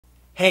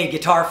Hey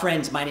guitar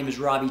friends, my name is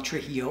Robbie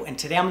Trujillo and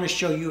today I'm going to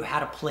show you how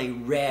to play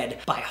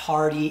Red by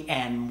Hardy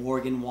and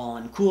Morgan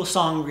Wallen. Cool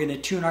song. We're going to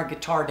tune our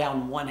guitar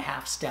down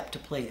 1/2 step to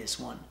play this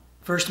one.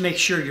 First, make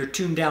sure you're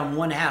tuned down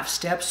 1/2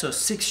 step, so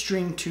 6th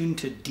string tuned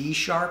to D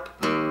sharp,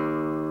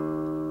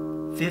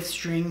 5th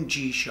string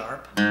G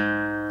sharp,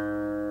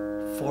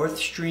 4th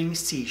string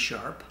C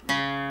sharp,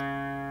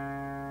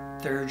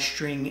 3rd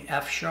string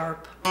F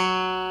sharp,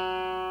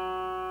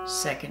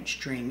 2nd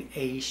string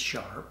A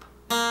sharp,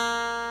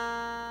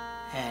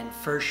 and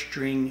 1st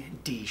string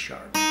D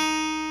sharp.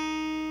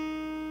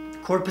 The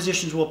chord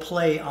positions we'll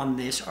play on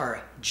this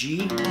are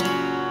G,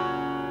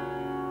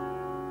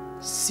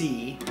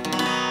 C,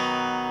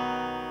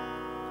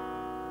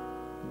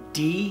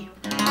 D,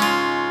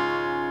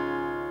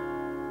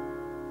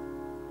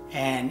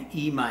 and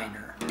E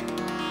minor.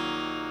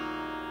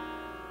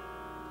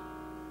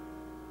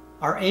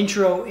 Our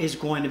intro is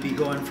going to be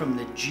going from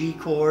the G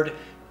chord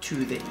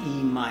to the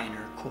E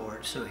minor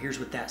chord. So here's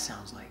what that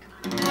sounds like.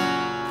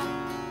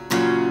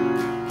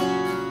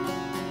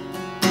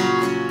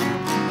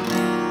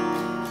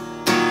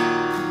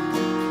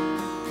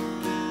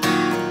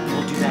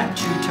 We'll do that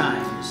 2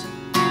 times.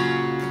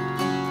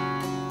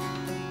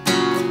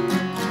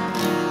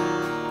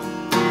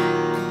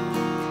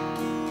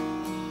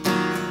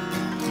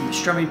 And the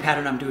strumming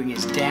pattern I'm doing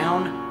is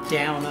down,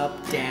 down,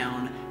 up,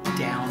 down,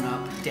 down,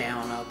 up,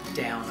 down, up,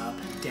 down, up,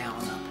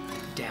 down, up,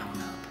 down, up.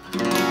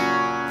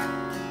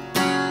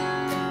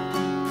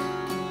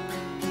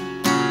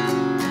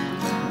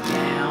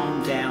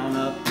 Down, down,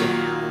 up,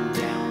 down,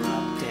 down,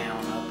 up,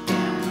 down, up, down, up,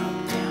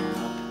 down,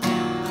 up,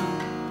 down,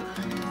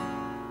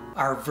 up.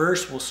 Our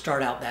verse will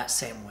start out that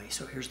same way.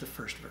 So here's the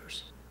first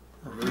verse.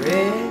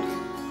 Red,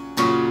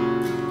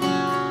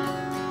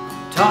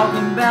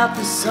 talking about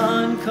the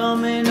sun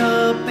coming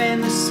up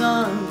and the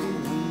sun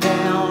going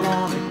down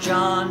on a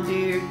John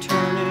Deere,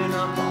 turning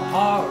up a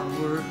hard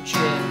work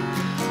check,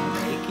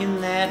 making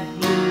that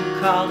blue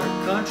collar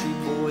country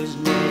boy's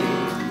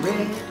neck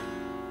red.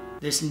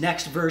 This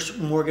next verse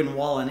Morgan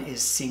Wallen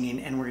is singing,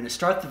 and we're going to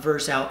start the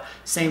verse out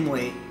same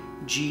way,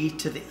 G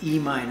to the E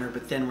minor,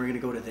 but then we're going to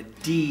go to the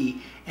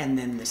D and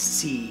then the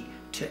C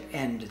to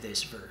end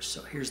this verse.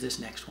 So here's this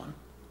next one.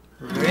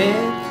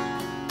 Red,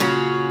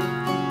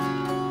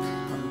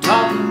 I'm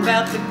talking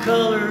about the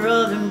color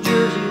of them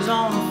jerseys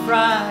on a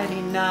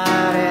Friday night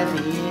at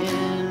the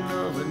end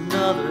of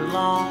another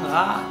long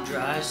hot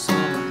dry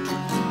summer.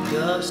 The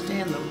dust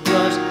and the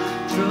rust,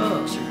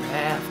 trucks are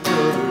half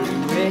covered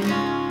in red,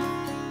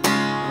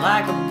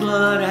 like a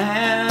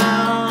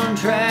bloodhound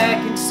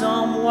tracking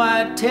some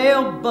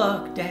white-tailed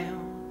buck down.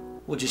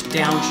 We'll just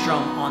down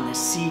strum on the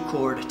C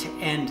chord to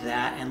end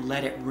that and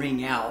let it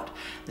ring out.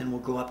 Then we'll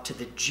go up to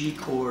the G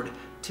chord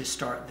to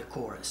start the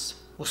chorus.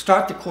 We'll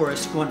start the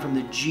chorus going from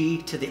the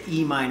G to the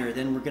E minor,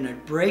 then we're going to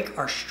break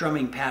our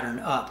strumming pattern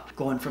up,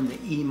 going from the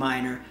E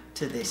minor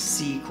to the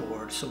C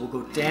chord. So we'll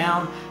go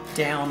down,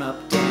 down,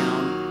 up,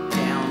 down,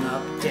 down,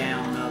 up,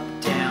 down, up,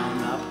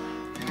 down, up,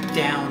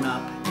 down,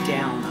 up,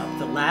 down, up.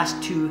 The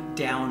last 2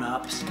 down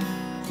ups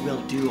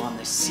we'll do on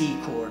the C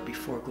chord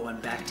before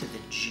going back to the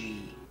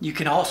G. You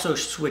can also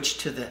switch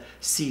to the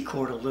C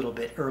chord a little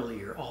bit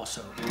earlier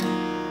also.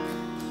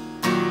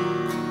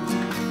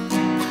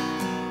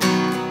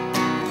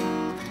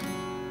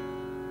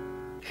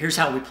 Here's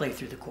how we play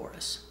through the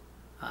chorus.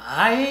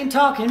 I ain't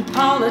talking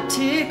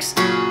politics,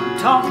 I'm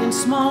talking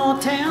small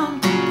town.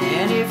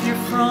 And if you're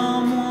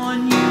from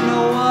one, you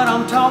know what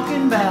I'm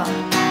talking about.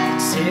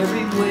 It's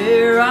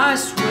everywhere, I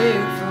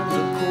swear, from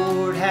the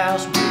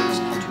courthouse bricks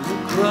to a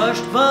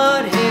crushed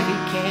but heavy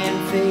can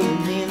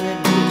fading in the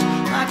ditch.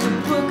 Like the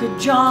Book of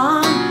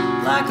John,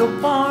 like a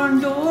barn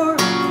door,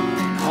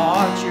 and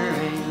heart your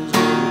hands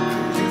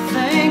over, 'cause you're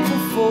thankful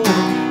for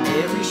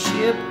every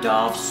shipped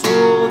off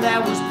soul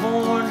that was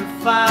born to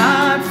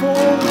fight for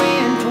a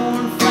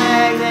wind-torn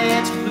flag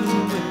that's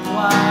blue and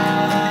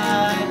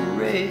white and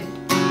red.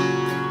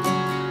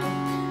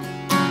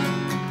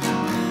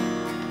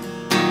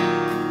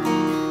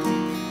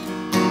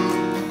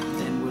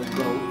 Then we'll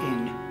go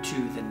into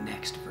the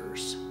next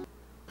verse.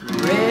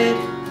 Red,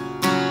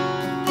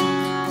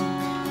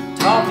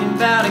 talking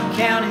about a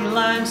county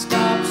line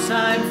stop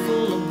sign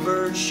full of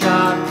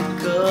birdshot.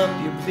 Pick up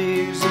your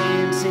beers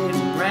and sit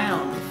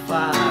around the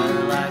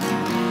fire like a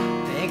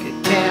bank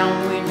account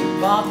when you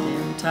bought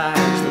them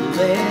tires that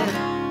led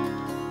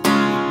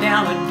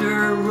down a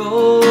dirt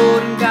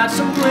road and got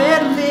some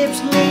red lips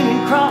leaning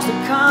across the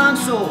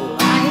console.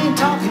 I ain't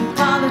talking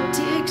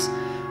politics.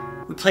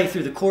 We play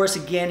through the chorus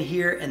again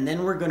here, and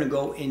then we're going to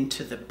go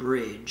into the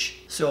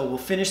bridge. So we'll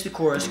finish the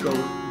chorus, go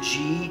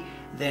G,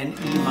 then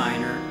E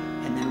minor,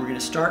 and then we're going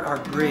to start our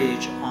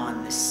bridge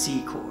on the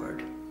C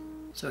chord.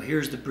 So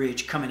here's the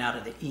bridge coming out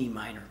of the E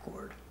minor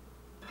chord.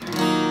 It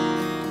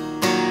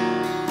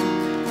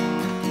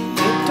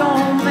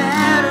don't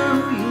matter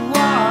who you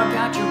are,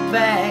 got your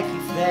back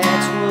if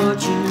that's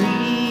what you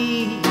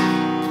need.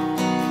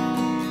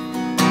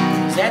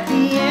 'Cause at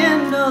the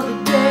end of the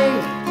day,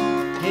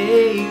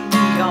 hey,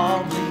 we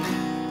all bleed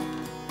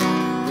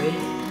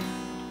red.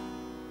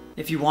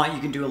 If you want, you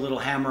can do a little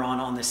hammer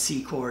on the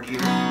C chord here.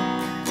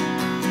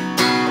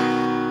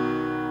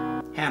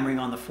 Hammering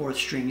on the 4th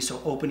string, so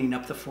opening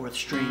up the 4th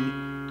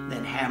string,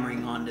 then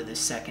hammering onto the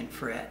 2nd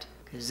fret.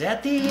 'Cause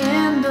at the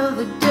end of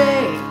the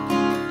day,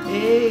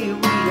 hey,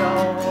 we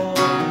all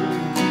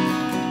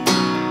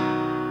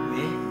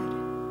red.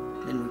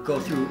 Then we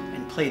go through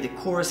and play the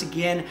chorus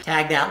again,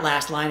 tag that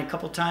last line a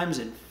couple times,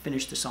 and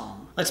finish the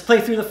song. Let's play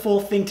through the full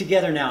thing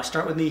together now.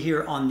 Start with me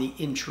here on the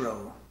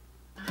intro.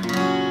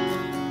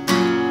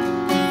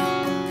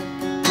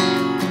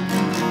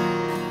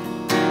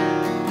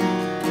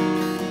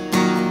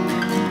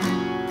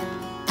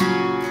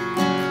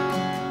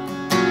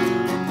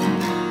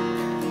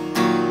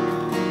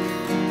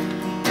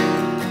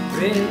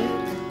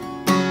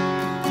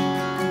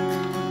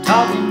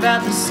 Talking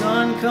about the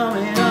sun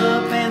coming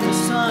up and the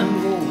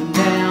sun going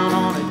down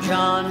on a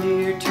John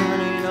Deere,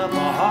 turning up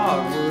a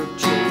hard work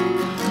chick,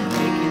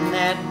 making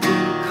that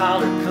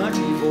blue-collar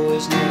country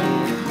boy's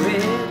name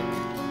red.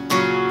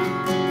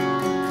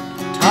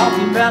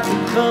 Talking about the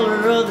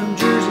color of them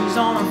jerseys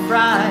on a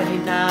Friday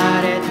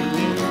night at the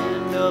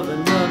end of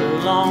another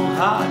long,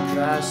 hot,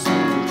 dry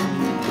summer,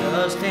 between the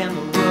dust and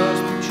the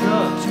rust, the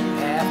trucks are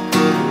half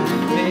covered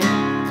in red.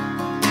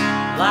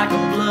 Like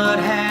a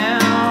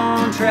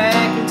bloodhound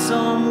tracking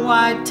some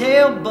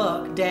white-tailed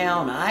buck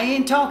down. I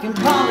ain't talking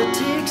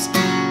politics,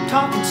 I'm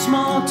talking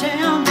small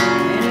town.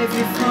 And if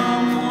you're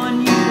from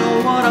one, you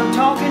know what I'm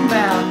talking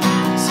about.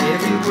 It's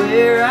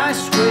everywhere, I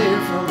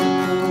swear, from the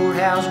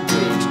courthouse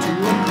bricks to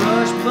a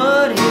crushed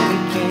but heavy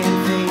can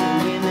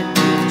fading in the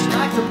ditch.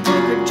 Like the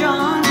Book of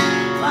John,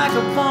 like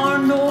a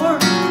barn door,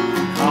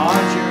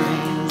 hard your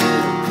hands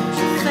over, 'cause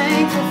you're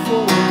thankful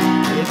for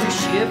every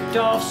shipped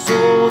off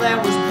soul that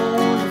was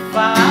born to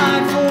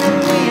fight for a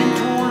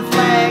wind-torn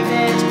flag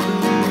that's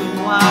blue and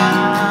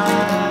white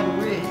and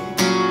red.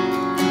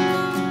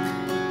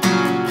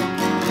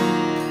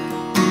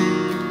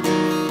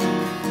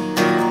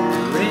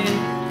 Red.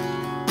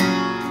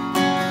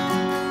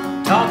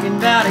 Talking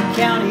about a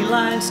county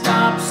line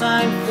stop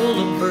sign full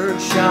of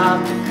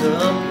birdshot, the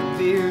cup of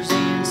beers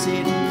in,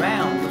 sitting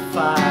round the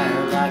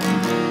fire like a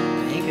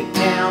bank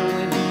account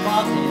when you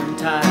bought them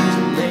tires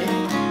of lead.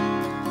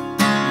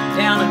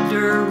 Down a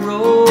dirt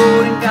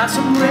road and got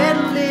some red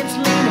lips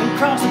leaning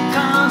across the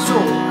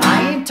console.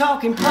 I ain't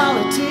talking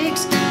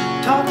politics,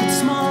 I'm talking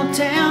small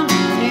town.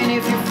 And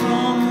if you're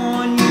from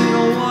one, you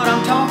know what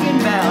I'm talking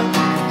about.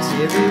 It's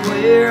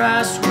everywhere,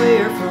 I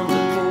swear, from the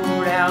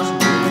courthouse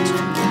bricks to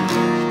the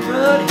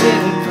crud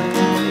heavy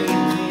clean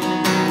fading in the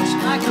ditch.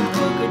 Like the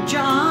Book of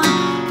John,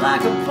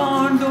 like a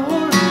barn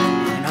door,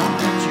 and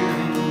arch your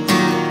hands,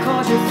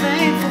 'cause you're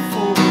thankful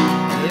for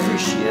every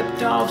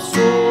shipped off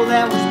soul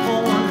that was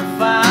born to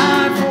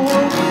fight for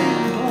a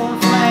wind-torn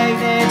flag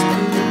that's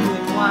blue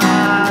and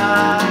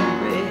white and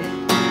red.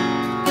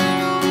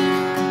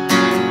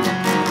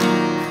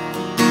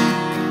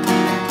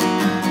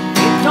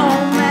 It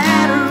don't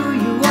matter who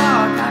you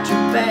are, got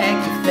your back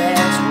if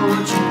that's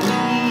what you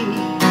need.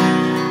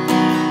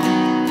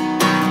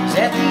 'Cause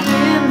at the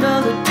end of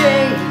the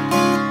day,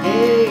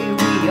 hey,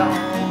 we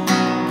all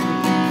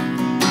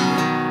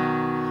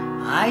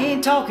I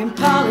ain't talking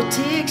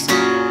politics,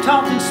 I'm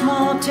talking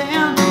small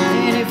town.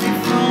 And if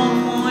you're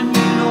from one,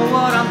 you know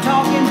what I'm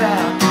talking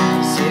about.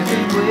 It's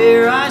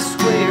everywhere, I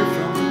swear,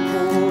 from the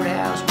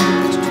courthouse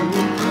bricks to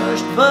a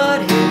crushed but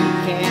heavy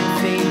can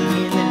fading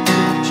in the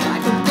ditch.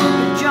 Like a Book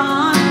of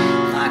John,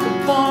 like a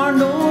barn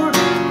door,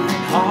 and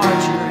hard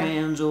your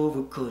hands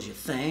over, 'cause you're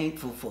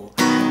thankful for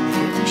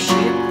every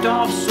shipped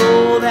off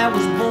soul that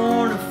was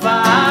born to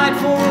fight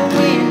for a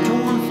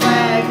wind-torn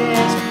flag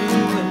that's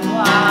blue and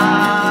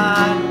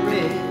white and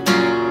red.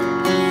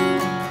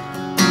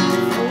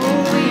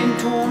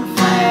 Torn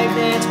flag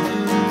that's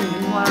blue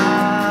and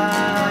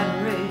white and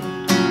red.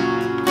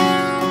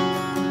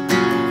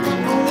 A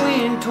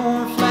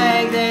wind-torn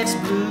flag that's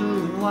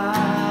blue and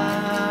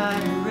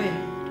white and red.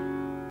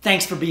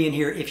 Thanks for being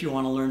here. If you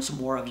want to learn some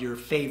more of your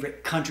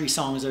favorite country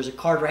songs, there's a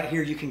card right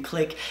here you can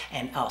click,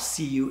 and I'll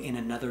see you in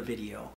another video.